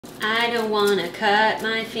I don't wanna cut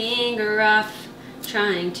my finger off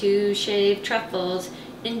trying to shave truffles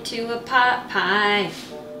into a pot pie.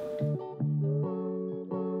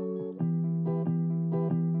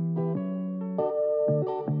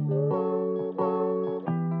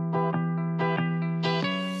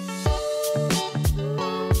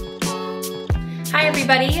 Hi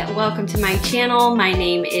everybody, welcome to my channel. My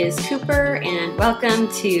name is Cooper and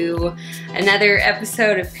welcome to another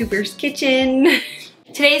episode of Cooper's Kitchen.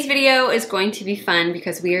 Today's video is going to be fun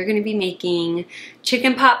because we are going to be making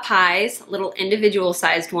chicken pot pies, little individual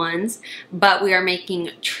sized ones, but we are making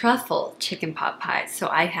truffle chicken pot pies. So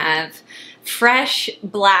I have fresh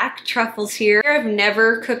black truffles here. I've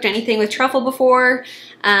never cooked anything with truffle before,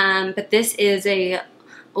 but this is a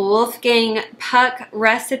Wolfgang Puck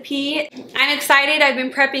recipe. I'm excited. I've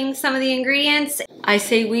been prepping some of the ingredients. I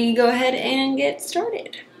say we go ahead and get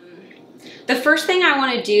started. The first thing I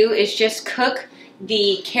want to do is just cook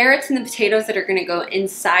the carrots and the potatoes that are going to go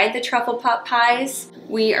inside the truffle pot pies.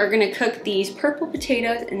 We are going to cook these purple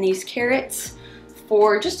potatoes and these carrots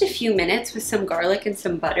for just a few minutes with some garlic and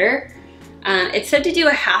some butter. It said to do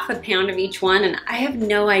a ½ pound of each one, and I have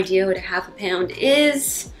no idea what a ½ pound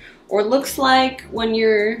is or looks like when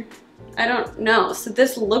you're, I don't know. So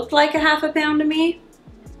this looked like a ½ pound to me.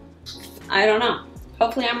 I don't know.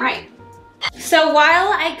 Hopefully I'm right. So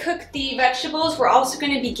while I cook the vegetables, we're also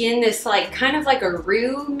going to begin this kind of like a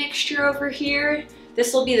roux mixture over here.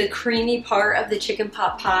 This will be the creamy part of the chicken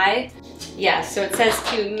pot pie. Yeah, so it says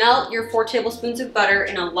to melt your 4 tablespoons of butter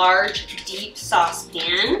in a large, deep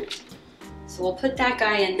saucepan. So we'll put that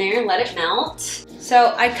guy in there and let it melt.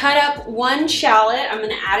 So I cut up 1 shallot. I'm going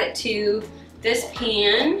to add it to this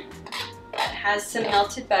pan. It has some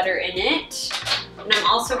melted butter in it. And I'm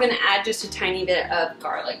also going to add just a tiny bit of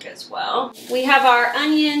garlic as well. We have our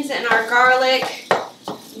onions and our garlic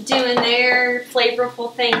doing their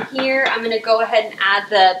flavorful thing here. I'm going to go ahead and add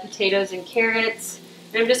the potatoes and carrots.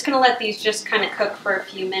 And I'm just going to let these just kind of cook for a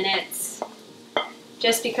few minutes,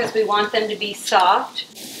 just because we want them to be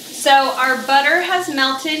soft. So our butter has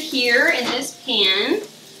melted here in this pan.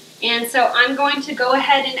 And so I'm going to go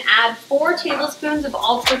ahead and add 4 tablespoons of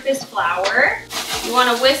all-purpose flour. You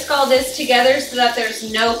want to whisk all this together so that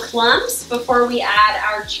there's no clumps before we add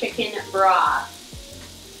our chicken broth.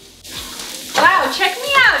 Wow, check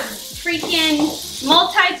me out, freaking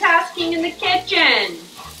multitasking in the kitchen.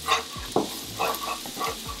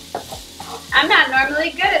 I'm not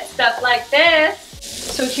normally good at stuff like this.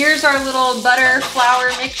 So here's our little butter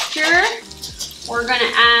flour mixture. We're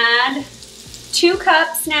gonna add 2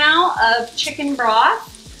 cups now of chicken broth.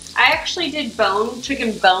 I actually did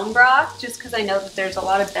chicken bone broth just because I know that there's a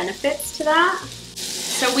lot of benefits to that.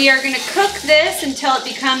 So we are going to cook this until it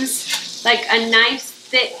becomes like a nice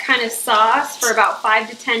thick kind of sauce for about 5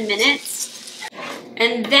 to 10 minutes.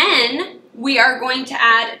 And then we are going to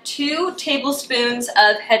add 2 tablespoons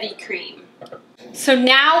of heavy cream. So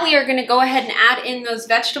now we are going to go ahead and add in those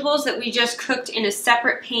vegetables that we just cooked in a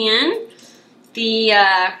separate pan. The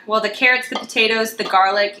carrots, the potatoes, the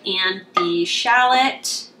garlic, and the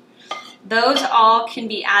shallot. Those all can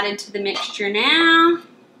be added to the mixture now.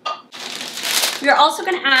 We're also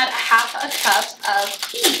going to add ½ cup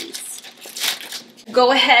of peas.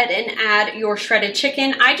 Go ahead and add your shredded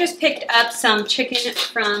chicken. I just picked up some chicken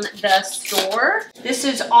from the store. This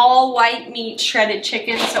is all white meat shredded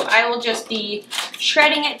chicken, so I will just be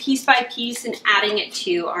shredding it piece by piece and adding it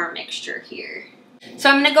to our mixture here.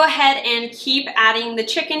 So I'm going to go ahead and keep adding the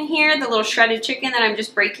chicken here, the little shredded chicken that I'm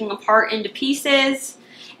just breaking apart into pieces.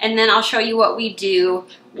 And then I'll show you what we do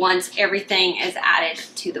once everything is added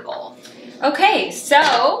to the bowl. Okay,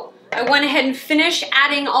 so I went ahead and finished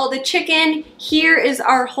adding all the chicken. Here is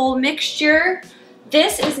our whole mixture.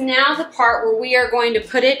 This is now the part where we are going to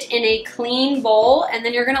put it in a clean bowl, and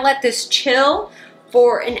then you're going to let this chill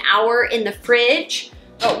for an hour in the fridge.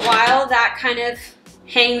 But while that kind of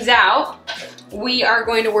hangs out, we are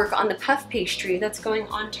going to work on the puff pastry that's going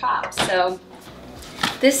on top. So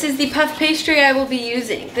this is the puff pastry I will be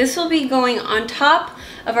using. This will be going on top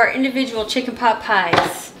of our individual chicken pot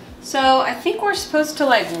pies. So I think we're supposed to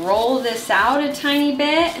roll this out a tiny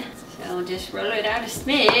bit. So just roll it out a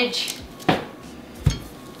smidge.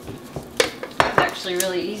 It's actually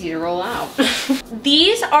really easy to roll out.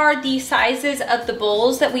 These are the sizes of the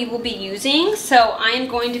bowls that we will be using. So I am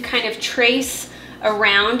going to kind of trace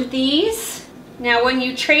around these. Now when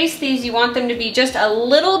you trace these, you want them to be just a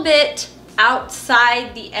little bit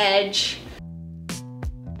outside the edge.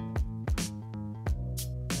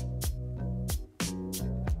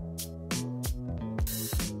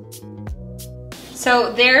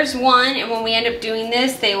 So there's one, and when we end up doing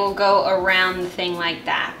this, they will go around the thing like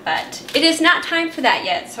that. But it is not time for that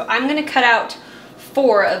yet, so I'm gonna cut out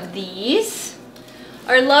 4 of these.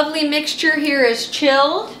 Our lovely mixture here is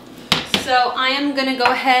chilled, so I am gonna go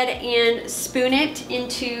ahead and spoon it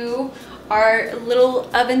into our little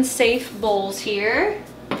oven-safe bowls here.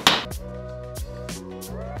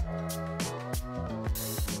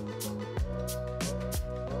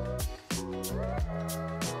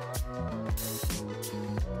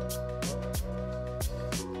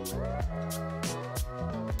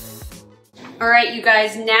 All right, you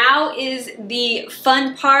guys, now is the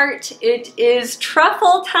fun part. It is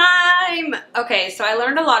truffle time. Okay, so I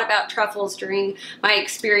learned a lot about truffles during my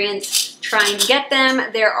experience trying to get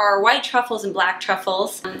them. There are white truffles and black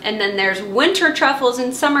truffles, and then there's winter truffles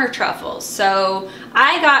and summer truffles. So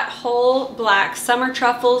I got whole black summer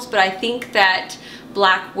truffles, but I think that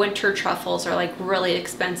black winter truffles are like really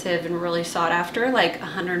expensive and really sought after, like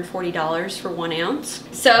 $140 for 1 ounce.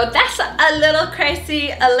 So that's a little crazy,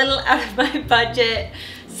 a little out of my budget.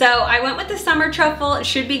 So I went with the summer truffle. It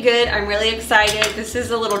should be good. I'm really excited. This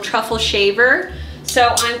is a little truffle shaver.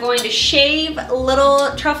 So I'm going to shave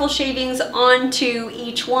little truffle shavings onto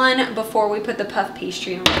each one before we put the puff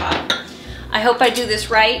pastry on top. I hope I do this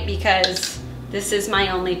right because this is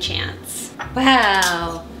my only chance.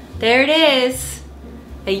 Wow, there it is.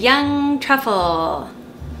 A young truffle.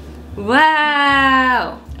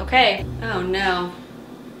 Wow. Okay. Oh no.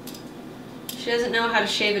 She doesn't know how to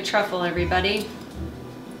shave a truffle, everybody.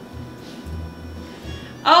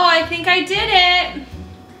 Oh, I think I did it.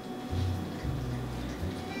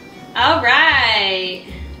 All right.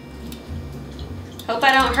 Hope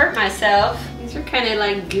I don't hurt myself. These are kind of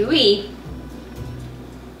like gooey.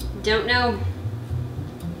 Don't know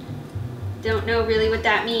really what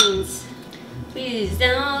that means. Please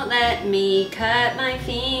don't let me cut my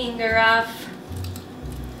finger off.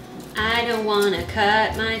 I don't want to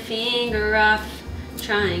cut my finger off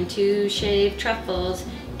trying to shave truffles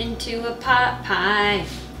into a pot pie.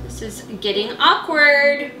 This is getting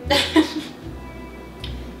awkward.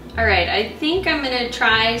 All right, I think I'm gonna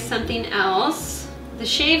try something else. The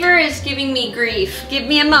shaver is giving me grief. Give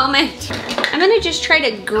me a moment. I'm gonna just try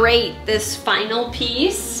to grate this final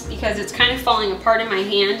piece because it's kind of falling apart in my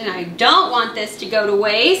hand and I don't want this to go to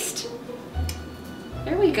waste.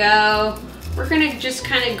 There we go. We're gonna just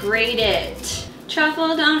kind of grate it.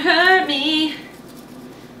 Truffle, don't hurt me.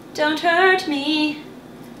 Don't hurt me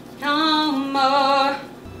no more.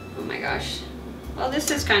 Oh my gosh. Well,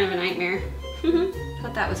 this is kind of a nightmare.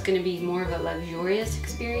 Thought that was gonna be more of a luxurious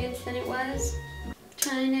experience than it was.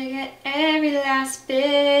 Trying to get every last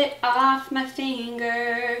bit off my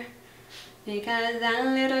finger because that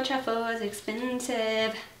little truffle was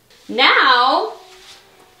expensive. Now,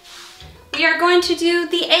 we are going to do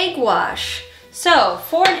the egg wash. So,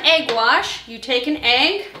 for an egg wash, you take an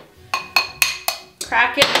egg,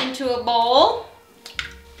 crack it into a bowl,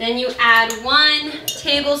 then you add 1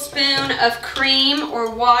 tablespoon of cream or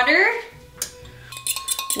water,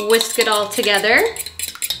 whisk it all together.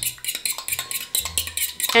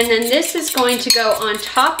 And then this is going to go on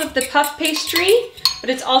top of the puff pastry, but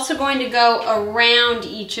it's also going to go around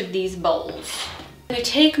each of these bowls. I'm gonna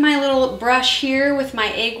take my little brush here with my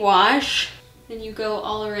egg wash, and you go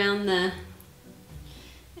all around the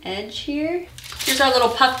edge here. Here's our little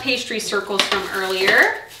puff pastry circles from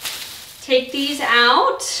earlier. Take these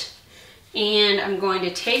out, and I'm going to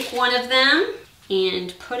take one of them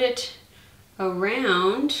and put it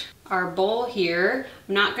around our bowl here.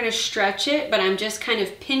 I'm not going to stretch it, but I'm just kind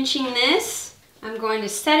of pinching this. I'm going to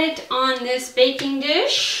set it on this baking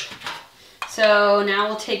dish. So now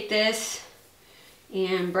we'll take this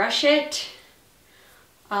and brush it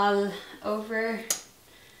all over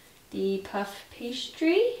the puff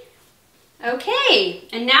pastry. Okay,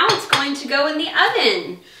 and now it's going to go in the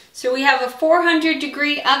oven. So we have a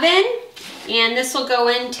 400-degree oven, and this will go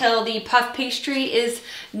in till the puff pastry is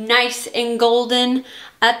nice and golden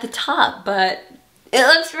at the top, but it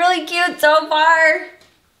looks really cute so far.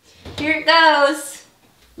 Here it goes.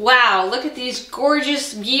 Wow, look at these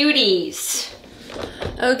gorgeous beauties.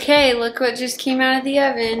 Okay, look what just came out of the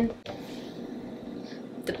oven.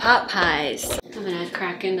 The pot pies. I'm gonna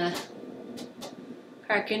crack into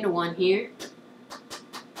one here.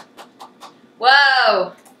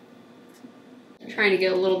 Whoa! I'm trying to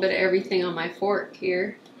get a little bit of everything on my fork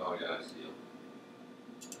here. Oh yeah, I see it.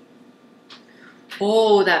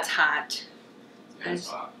 Oh, that's hot. It's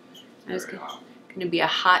hot. That's gonna be a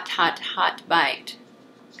hot, hot, hot bite.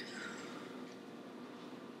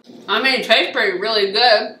 I mean, it tastes really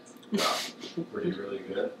good. Yeah, really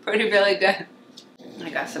good. Pretty really good. I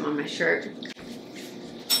got some on my shirt.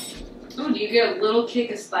 Oh, do you get a little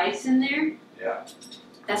kick of spice in there? Yeah.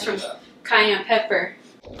 That's from cayenne pepper.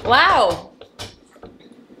 Wow.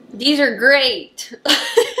 These are great.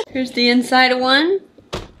 Here's the inside of one.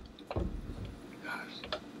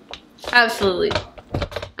 Absolutely.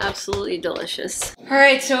 Absolutely delicious. All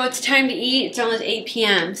right, so it's time to eat. It's almost 8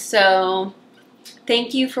 p.m. So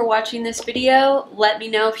thank you for watching this video. Let me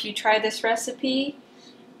know if you try this recipe.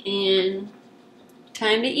 And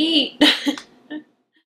time to eat.